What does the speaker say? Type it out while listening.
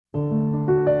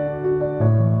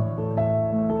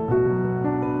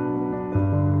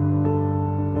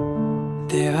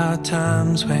are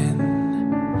times when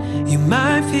you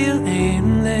might feel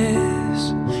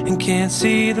aimless and can't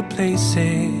see the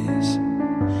places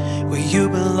where you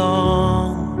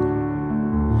belong,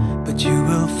 but you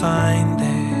will find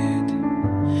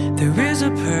that there is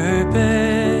a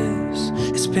purpose.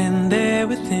 It's been there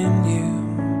within you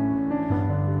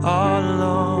all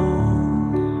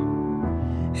along,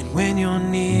 and when you're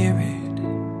near it,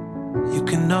 you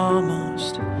can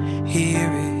almost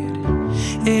hear it.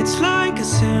 It's like a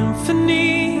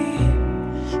symphony.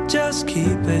 Just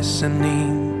keep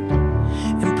listening,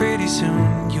 and pretty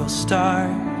soon you'll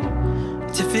start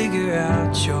to figure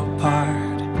out your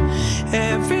part.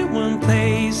 Everyone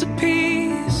plays a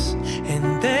piece,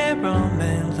 and there are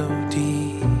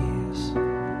melodies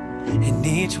in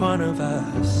each one of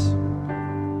us.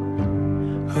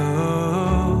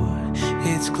 Oh,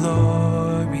 it's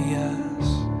glorious,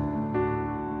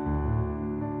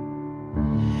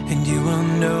 and you will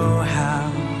know how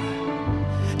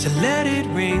to let it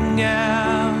ring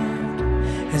out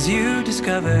as you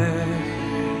discover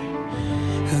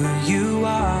who you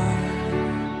are.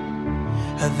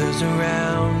 Others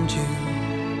around you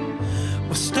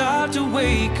will start to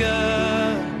wake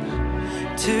up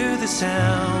to the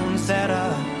sounds that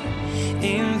are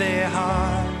in their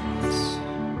hearts.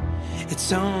 It's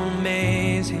so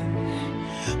amazing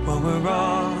what we're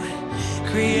all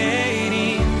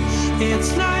creating.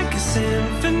 It's like a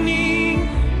symphony.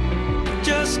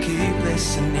 Just keep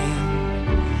listening,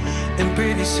 and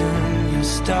pretty soon you'll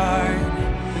start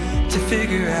to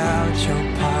figure out your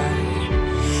part.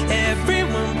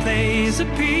 Everyone plays a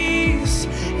piece,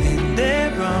 and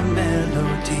there are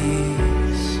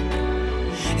melodies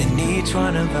in each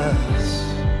one of us.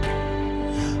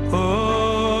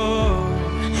 Oh,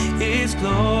 it's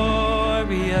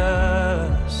glorious.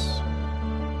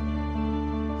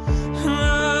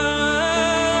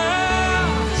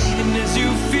 And as you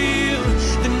feel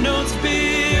the notes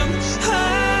build,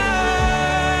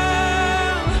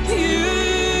 you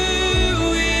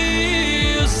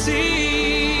will see.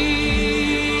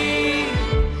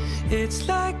 It's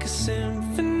like a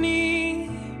symphony.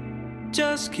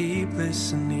 Just keep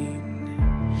listening,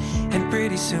 and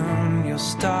pretty soon you'll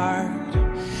start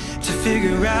to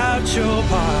figure out your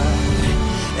part.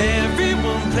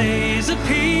 Everyone plays a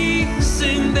piece,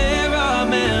 and there are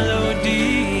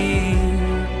melodies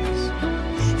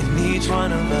in each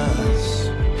one of us.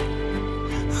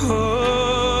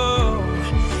 Oh,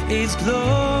 it's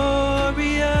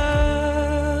glorious.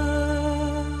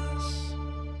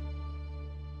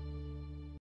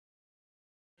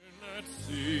 Let's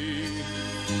see,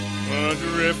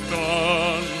 adrift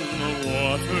on the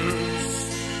waters.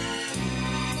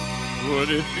 Would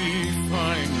it be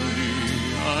finally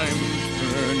I'm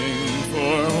turning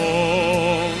for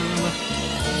home?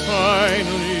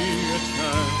 Finally a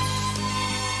chance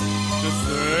to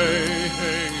say,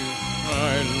 hey, I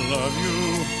love you.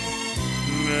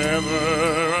 Never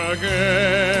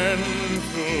again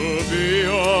to be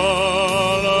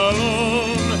all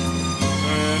alone.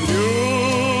 And you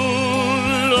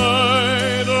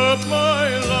light up my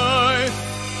life.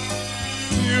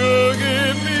 You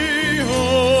give me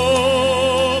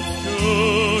hope to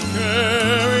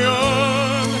carry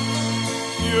on.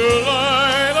 You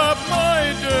light up my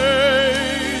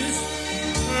days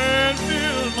and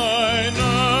fill my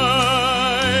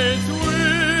nights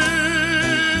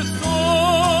with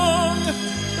song.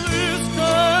 This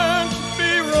can't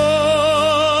be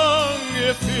wrong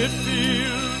if it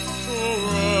feels so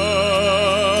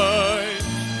right.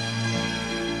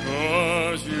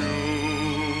 'Cause you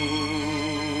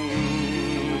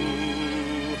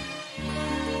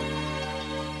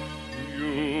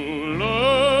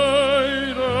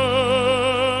light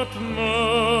up my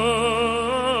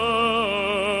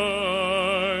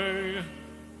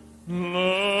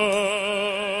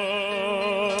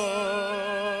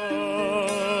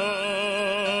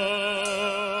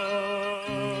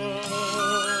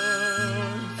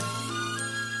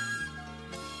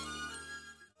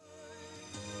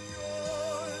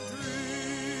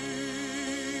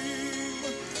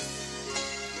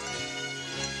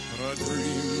a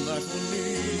dream that will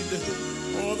need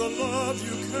all the love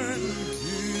you can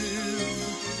give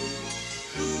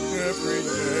every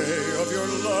day of your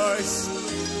life,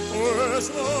 or as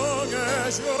long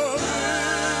as you're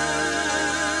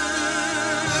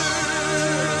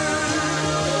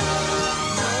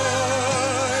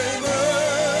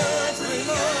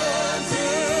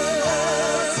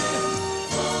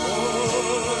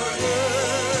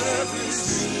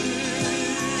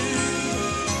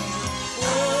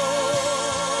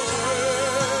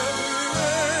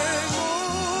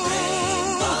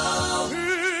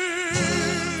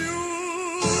feel you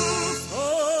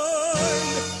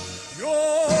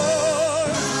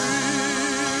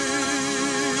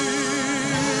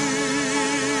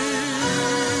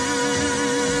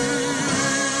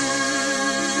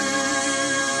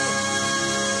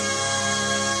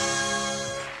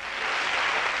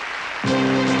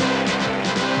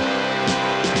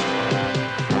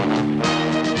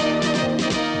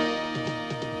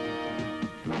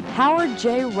Howard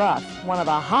J. Ruff, one of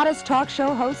the hottest talk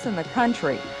show hosts in the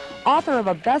country, author of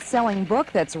a best-selling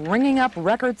book that's ringing up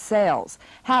record sales,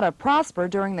 How to Prosper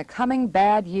During the Coming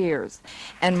Bad Years.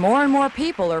 And more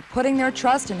people are putting their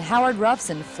trust in Howard Ruff's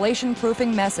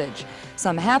inflation-proofing message.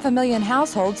 Some 500,000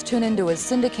 households tune into his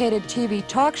syndicated TV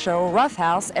talk show, Ruff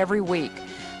House, every week.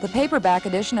 The paperback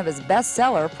edition of his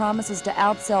bestseller promises to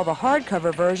outsell the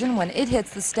hardcover version when it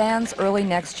hits the stands early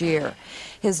next year.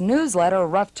 His newsletter,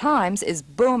 Ruff Times, is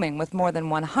booming with more than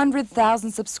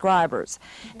 100,000 subscribers.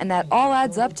 And that all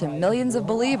adds up to millions of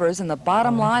believers in the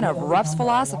bottom line of Ruff's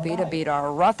philosophy to beat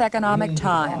our rough economic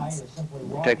times.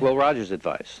 Take Will Rogers'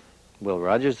 advice. Will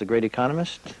Rogers, the great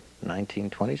economist,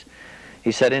 1920s,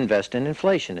 he said invest in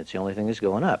inflation. It's the only thing that's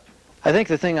going up. I think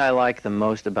the thing I like the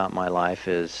most about my life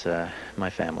is my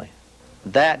family.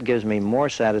 That gives me more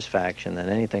satisfaction than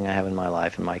anything I have in my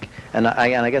life. And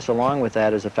I guess along with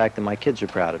that is the fact that my kids are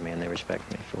proud of me and they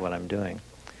respect me for what I'm doing.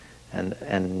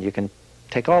 And you can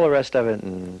take all the rest of it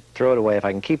and throw it away. If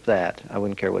I can keep that, I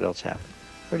wouldn't care what else happened.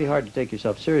 Pretty hard to take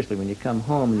yourself seriously when you come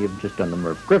home and you've just done the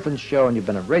Merv Griffin show and you've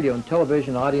been on radio and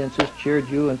television, audiences cheered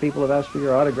you and people have asked for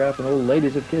your autograph and old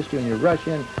ladies have kissed you and you rush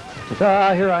in.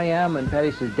 Says, here I am, and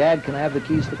Patty says, Dad, can I have the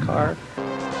keys to the car?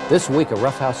 This week, a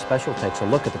Ruff House special takes a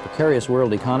look at the precarious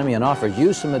world economy and offers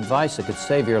you some advice that could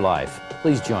save your life.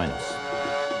 Please join us.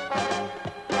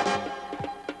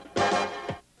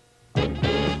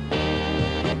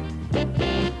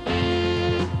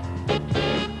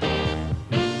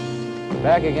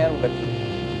 Back again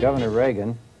with Governor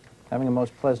Reagan, having a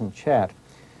most pleasant chat.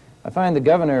 I find the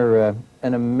governor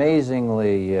an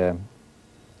amazingly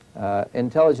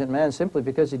intelligent man simply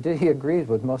because he agrees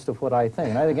with most of what I think.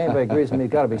 And I think anybody agrees with me,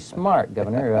 you've got to be smart,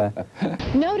 Governor.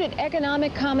 Noted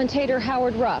economic commentator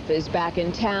Howard Ruff is back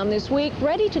in town this week,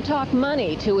 ready to talk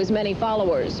money to his many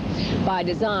followers. By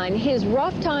design, his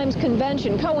Ruff Times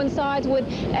convention coincides with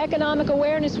Economic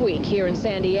Awareness Week here in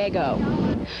San Diego.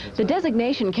 The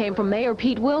designation came from Mayor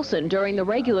Pete Wilson during the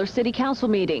regular city council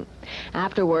meeting.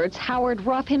 Afterwards, Howard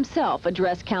Ruff himself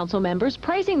addressed council members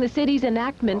praising the city's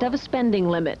enactment of a spending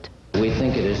limit. We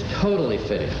think it is totally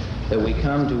fitting that we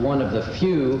come to one of the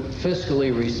few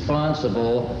fiscally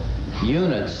responsible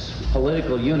units,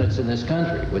 political units in this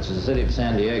country, which is the city of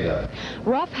San Diego.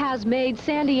 Ruff has made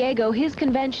San Diego his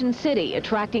convention city,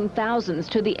 attracting thousands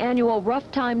to the annual Ruff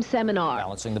Times seminar.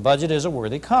 Balancing the budget is a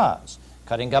worthy cause.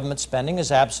 Cutting government spending is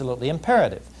absolutely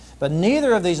imperative. But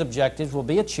neither of these objectives will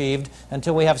be achieved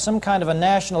until we have some kind of a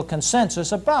national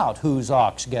consensus about whose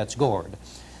ox gets gored.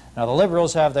 Now, the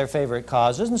liberals have their favorite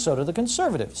causes, and so do the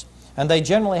conservatives. And they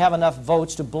generally have enough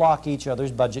votes to block each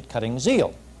other's budget-cutting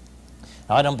zeal.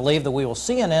 Now, I don't believe that we will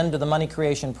see an end to the money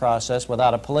creation process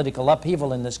without a political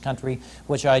upheaval in this country,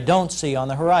 which I don't see on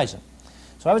the horizon.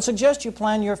 So I would suggest you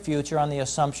plan your future on the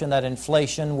assumption that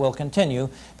inflation will continue,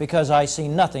 because I see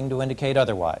nothing to indicate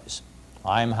otherwise.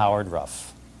 I'm Howard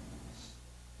Ruff.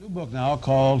 New book now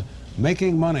called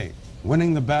Making Money,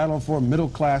 Winning the Battle for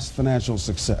Middle-Class Financial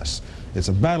Success. It's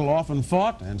a battle often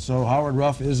fought, and so Howard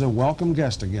Ruff is a welcome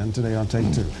guest again today on Take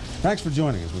Two. Thanks for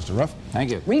joining us, Mr. Ruff.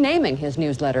 Thank you. Renaming his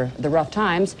newsletter, The Ruff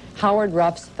Times, Howard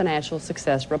Ruff's Financial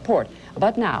Success Report.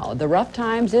 But now, The Ruff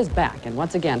Times is back, and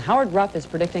once again, Howard Ruff is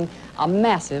predicting a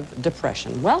massive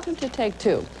depression. Welcome to Take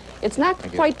Two. It's not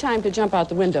quite time to jump out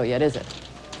the window yet, is it?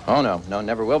 Oh, no,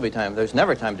 never will be time. There's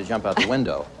never time to jump out the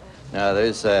window. Now,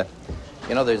 there's a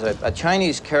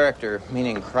Chinese character,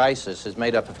 meaning crisis, is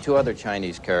made up of two other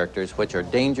Chinese characters, which are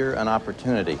danger and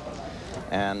opportunity.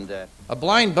 And A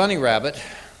blind bunny rabbit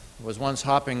was once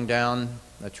hopping down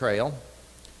a trail,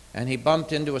 and he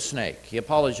bumped into a snake. He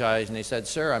apologized, and he said,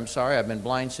 "Sir, I'm sorry, I've been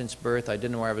blind since birth. I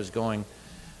didn't know where I was going."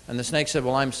 And the snake said,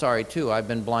 "Well, I'm sorry, too. I've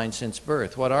been blind since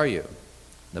birth. What are you?"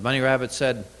 The bunny rabbit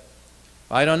said,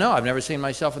 "I don't know. I've never seen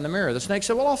myself in the mirror." The snake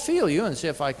said, "Well, I'll feel you and see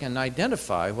if I can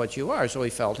identify what you are." So he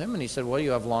felt him, and he said, "Well,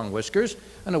 you have long whiskers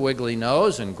and a wiggly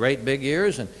nose and great big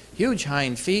ears and huge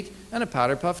hind feet and a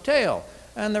powder puff tail."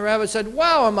 And the rabbit said,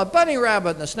 "Wow, I'm a bunny rabbit."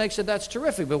 And the snake said, "That's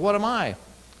terrific, but what am I?"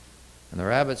 And the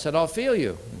rabbit said, "I'll feel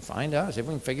you and find out, see if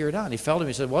we can figure it out." And he felt him.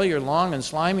 He said, "Well, you're long and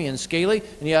slimy and scaly,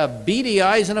 and you have beady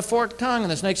eyes and a forked tongue."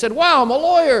 And the snake said, "Wow, I'm a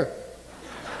lawyer."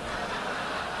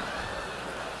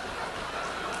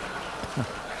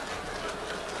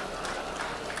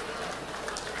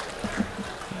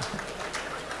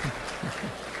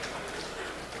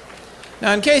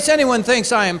 Now, in case anyone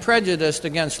thinks I am prejudiced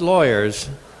against lawyers,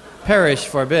 perish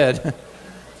forbid.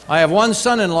 I have one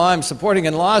son-in-law I'm supporting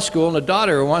in law school and a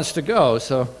daughter who wants to go,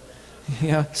 so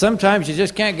sometimes you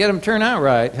just can't get them turned out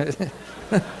right.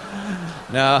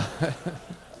 Now,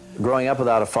 Growing up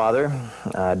without a father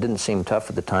didn't seem tough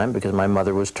at the time because my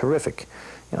mother was terrific.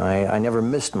 You know, I never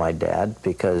missed my dad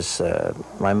because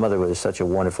my mother was such a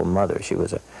wonderful mother. She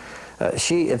was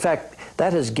in fact,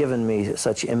 that has given me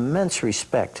such immense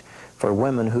respect for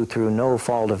women who, through no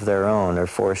fault of their own, are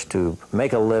forced to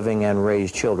make a living and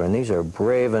raise children. These are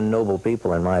brave and noble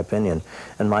people, in my opinion,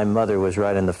 and my mother was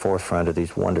right in the forefront of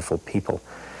these wonderful people.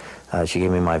 She gave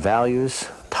me my values,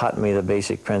 taught me the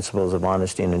basic principles of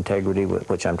honesty and integrity,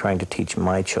 which I'm trying to teach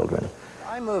my children.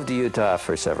 I moved to Utah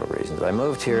for several reasons. I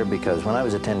moved here because when I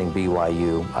was attending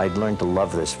BYU, I'd learned to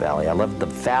love this valley. I loved the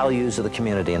values of the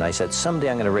community, and I said, someday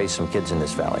I'm going to raise some kids in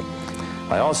this valley.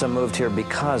 I also moved here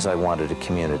because I wanted a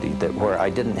community where I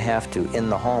didn't have to, in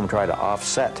the home, try to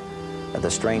offset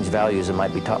the strange values that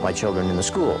might be taught my children in the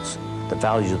schools. The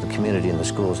values of the community in the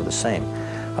schools are the same.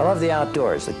 I love the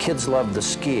outdoors. The kids love the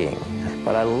skiing,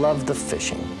 but I love the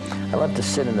fishing. I love to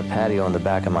sit in the patio in the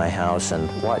back of my house and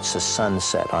watch the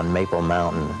sunset on Maple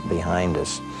Mountain behind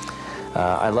us.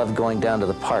 I love going down to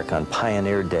the park on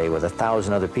Pioneer Day with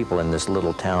 1,000 other people in this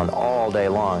little town all day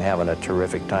long having a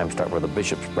terrific time, start with the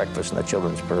bishop's breakfast and the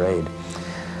children's parade.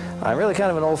 I'm really kind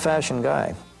of an old-fashioned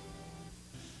guy.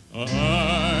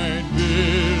 I'd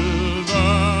build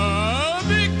a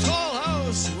big tall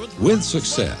house With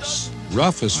success,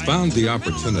 Ruff has found the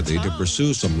opportunity to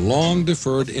pursue some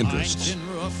long-deferred interests.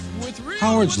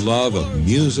 Howard's love of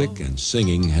music and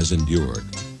singing has endured,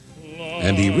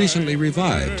 and he recently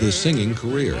revived his singing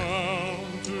career.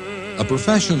 A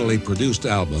professionally produced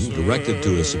album directed to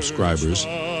his subscribers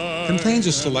contains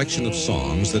a selection of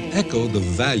songs that echo the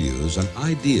values and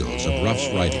ideals of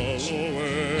Ruff's writings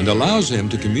and allows him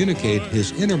to communicate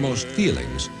his innermost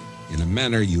feelings in a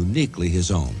manner uniquely his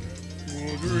own.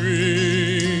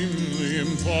 Dream the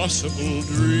impossible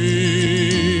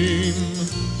dream,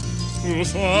 will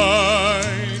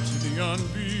fight the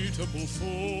unbeatable foe.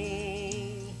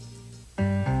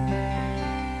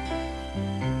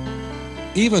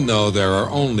 Even though there are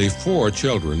only 4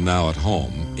 children now at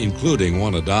home, including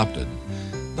one adopted,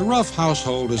 the Ruff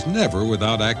household is never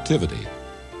without activity.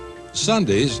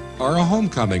 Sundays are a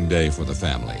homecoming day for the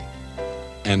family,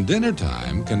 and dinner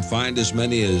time can find as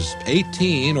many as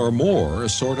 18 or more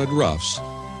assorted Ruffs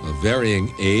of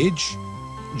varying age,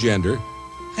 gender,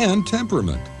 and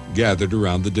temperament gathered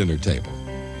around the dinner table.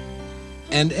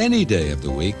 And any day of the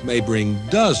week may bring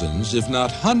dozens, if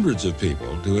not hundreds of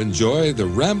people to enjoy the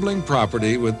rambling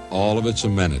property with all of its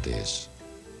amenities.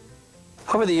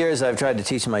 Over the years, I've tried to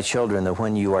teach my children that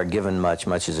when you are given much,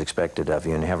 much is expected of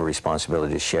you and have a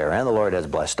responsibility to share. And the Lord has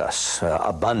blessed us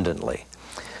abundantly.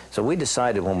 So we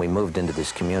decided when we moved into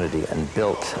this community and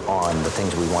built on the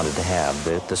things we wanted to have,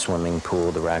 the swimming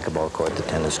pool, the racquetball court, the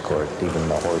tennis court, even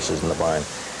the horses in the barn,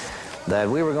 that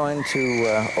we were going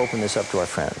to open this up to our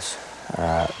friends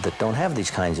that don't have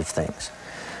these kinds of things.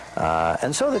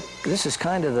 And so this is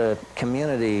kind of the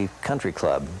community country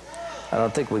club. I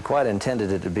don't think we quite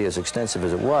intended it to be as extensive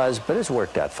as it was, but it's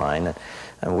worked out fine.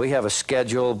 And we have a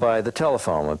schedule by the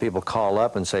telephone. When people call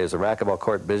up and say, is the racquetball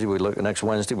court busy? We look next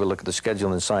Wednesday, we look at the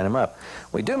schedule and sign them up.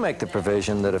 We do make the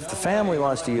provision that if the family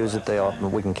wants to use it,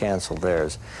 we can cancel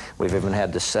theirs. We've even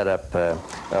had to set up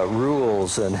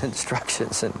rules and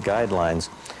instructions and guidelines.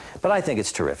 But I think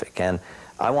it's terrific. And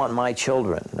I want my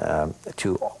children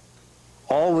to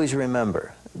always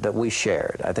remember that we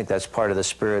shared. I think that's part of the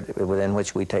spirit within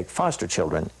which we take foster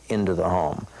children into the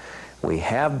home. We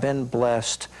have been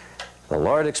blessed. The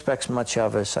Lord expects much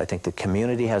of us. I think the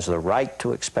community has the right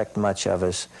to expect much of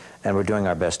us, and we're doing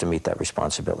our best to meet that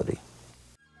responsibility.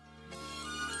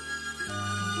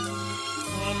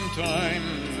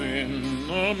 Sometimes in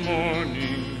the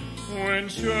morning, when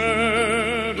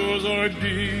shadows are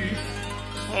deep,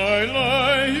 I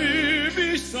lie here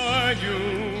beside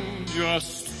you,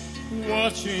 just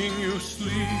watching you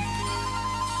sleep.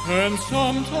 And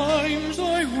sometimes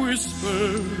I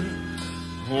whisper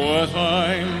what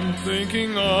I'm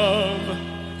thinking of.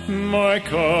 My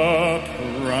cup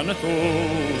runneth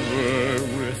over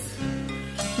with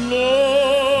love.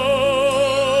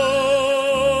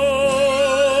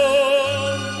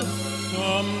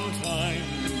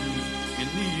 Sometimes in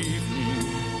the evening,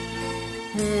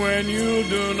 when you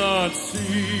do not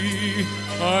see,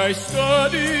 I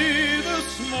study the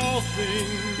small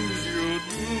things you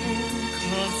do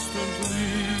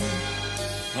constantly.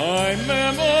 I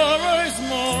memorize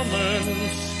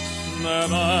moments that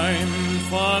I'm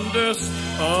fondest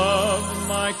of.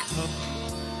 My cup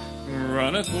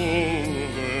runneth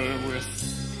over with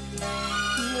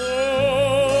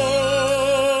love.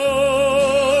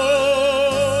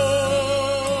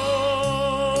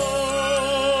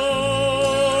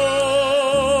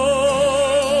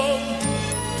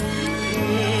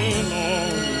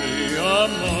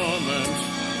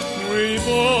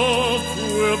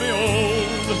 will be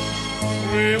old.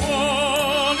 We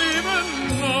won't even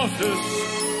notice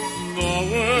the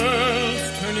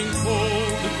world's turning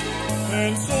cold.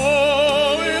 And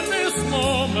so in this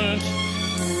moment,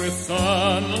 with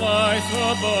sunlight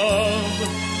above,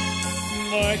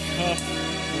 my cup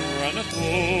runneth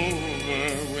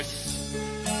over with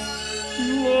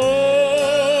love.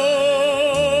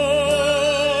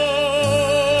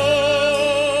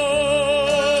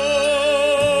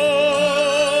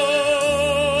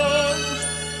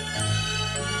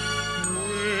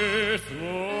 With love.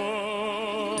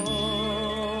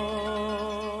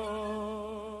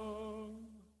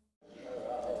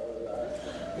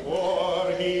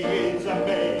 For he is a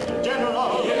major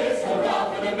general. He is a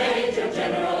Ruff and a major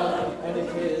general. And it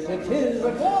is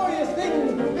a glorious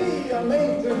thing to be a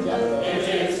major general. It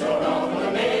is a Ruff and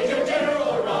a major general,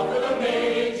 a Ruff and a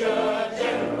major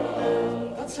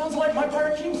general. That sounds like my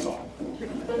Pirate King song.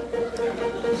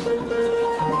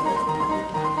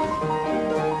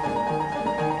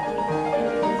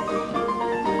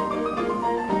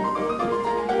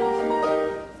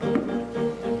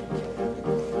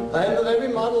 I am the very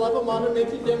model of a modern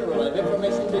major general. I have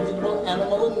information, vegetable,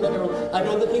 animal, and mineral. I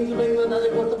know the kings of England and I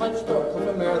quote the fight stroke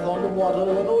from Marathon to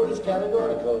Waterloo and orders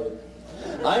categorical.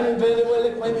 I'm very well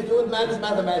acquainted with maths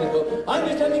mathematical. I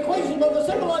understand equations both the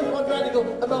simple and quadratical.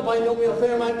 About binomial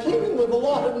theorem, I'm keeping with a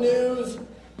lot of news.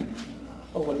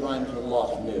 Oh, what rhymes with a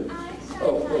lot of news?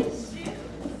 Oh, please.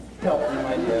 Help me,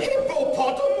 my dear.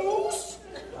 Hippopotamus?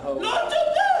 Oh. Not to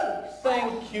know.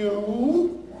 Thank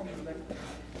you.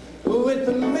 With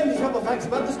the many trouble facts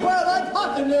about the square like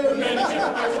hypotenuse. Many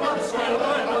triple facts about the square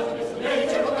line hypotenuse. Many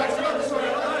triple facts about the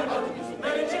square line hypotenuse.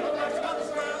 Many triple facts about the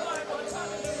square line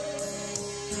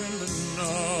hypotenuse. And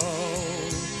now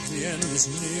the end is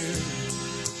near,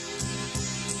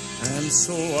 and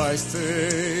so I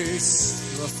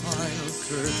face the final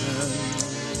curtain.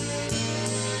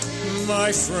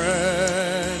 My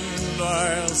friend,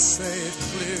 I'll say it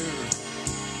clear,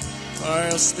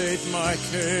 I'll state my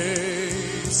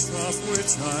case, of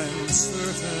which I'm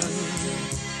certain.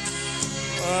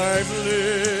 I've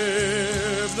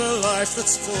lived a life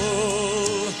that's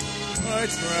full. I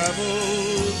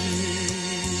traveled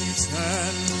each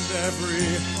and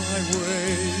every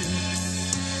highway,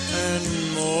 and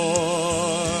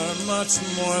more, much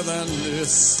more than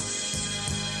this,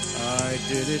 I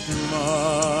did it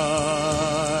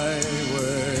my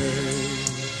way.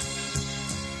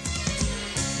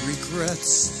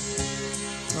 Regrets,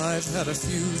 I've had a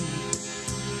few,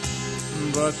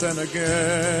 but then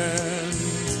again,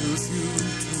 too few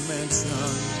to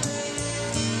mention.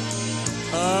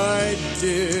 I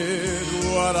did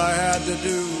what I had to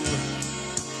do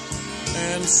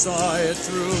and saw it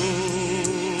through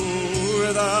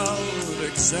without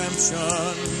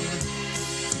exemption.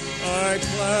 I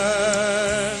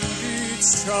planned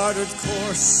each charted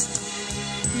course,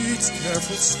 each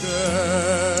careful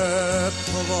step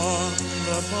along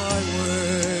the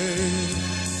byway,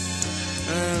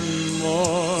 and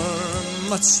more,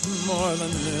 much more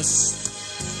than this,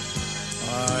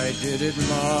 I did it my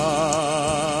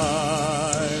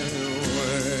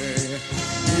way.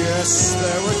 Yes,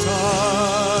 there were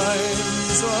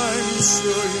times, I'm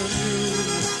sure you knew,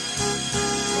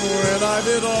 when I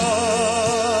bit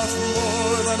off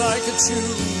more than I could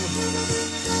chew,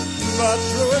 but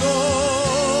through it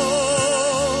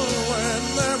all, when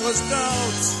there was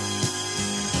doubt,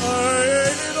 I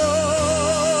ate it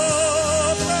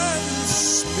up and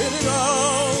spit it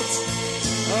out.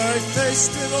 I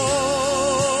faced it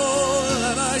all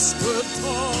and I stood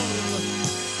tall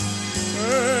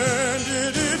and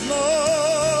did it my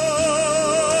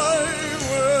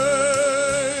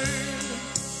way.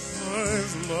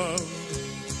 I've loved,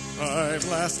 I've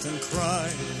laughed and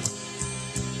cried,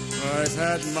 I've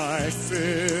had my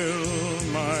fill,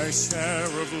 my share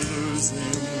of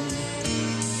losing,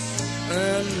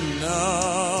 and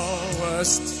now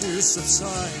as tears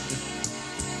subside,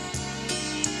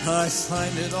 I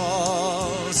find it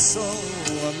all so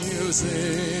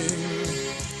amusing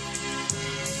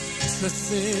to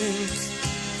think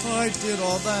I did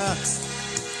all that,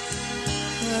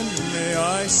 and may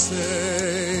I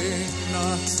say,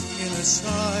 not in a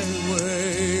shy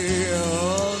way.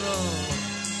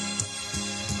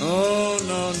 Oh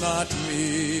no, not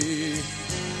me.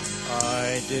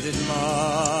 I did it my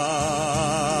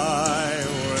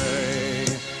way.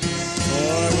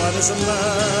 For what is a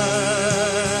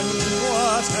man?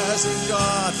 What has he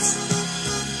got?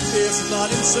 If not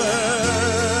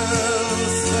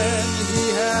himself, then he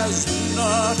has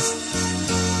not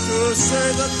to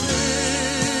say the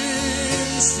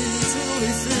things he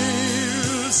truly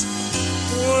feels.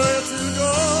 For to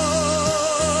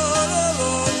God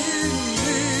alone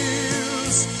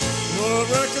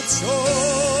record shows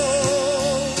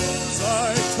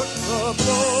I took the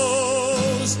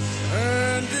blows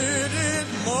and did it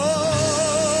my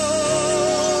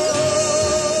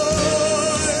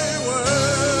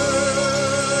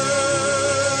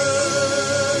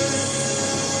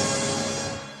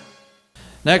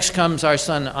Next comes our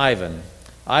son Ivan.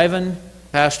 Ivan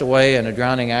passed away in a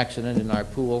drowning accident in our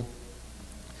pool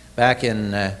back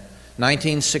in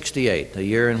 1968, the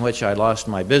year in which I lost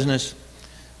my business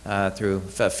through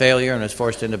failure and was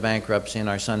forced into bankruptcy, and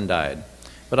our son died.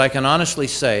 But I can honestly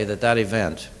say that that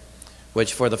event,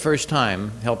 which for the first time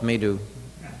helped me to,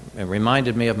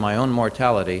 reminded me of my own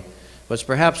mortality, was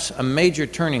perhaps a major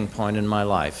turning point in my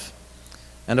life,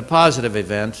 and a positive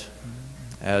event,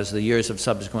 as the years have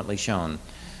subsequently shown.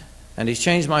 And he's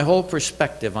changed my whole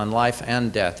perspective on life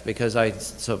and death, because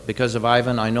of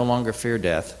Ivan, I no longer fear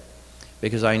death,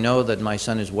 because I know that my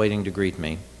son is waiting to greet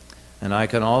me. And I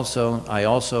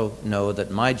also know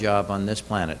that my job on this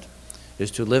planet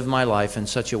is to live my life in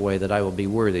such a way that I will be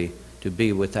worthy to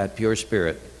be with that pure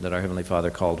spirit that our Heavenly Father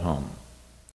called home.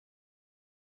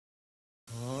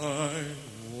 I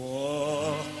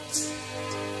walked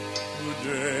the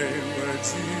day where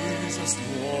Jesus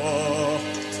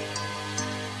walked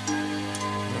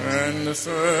and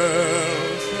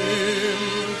felt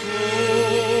Him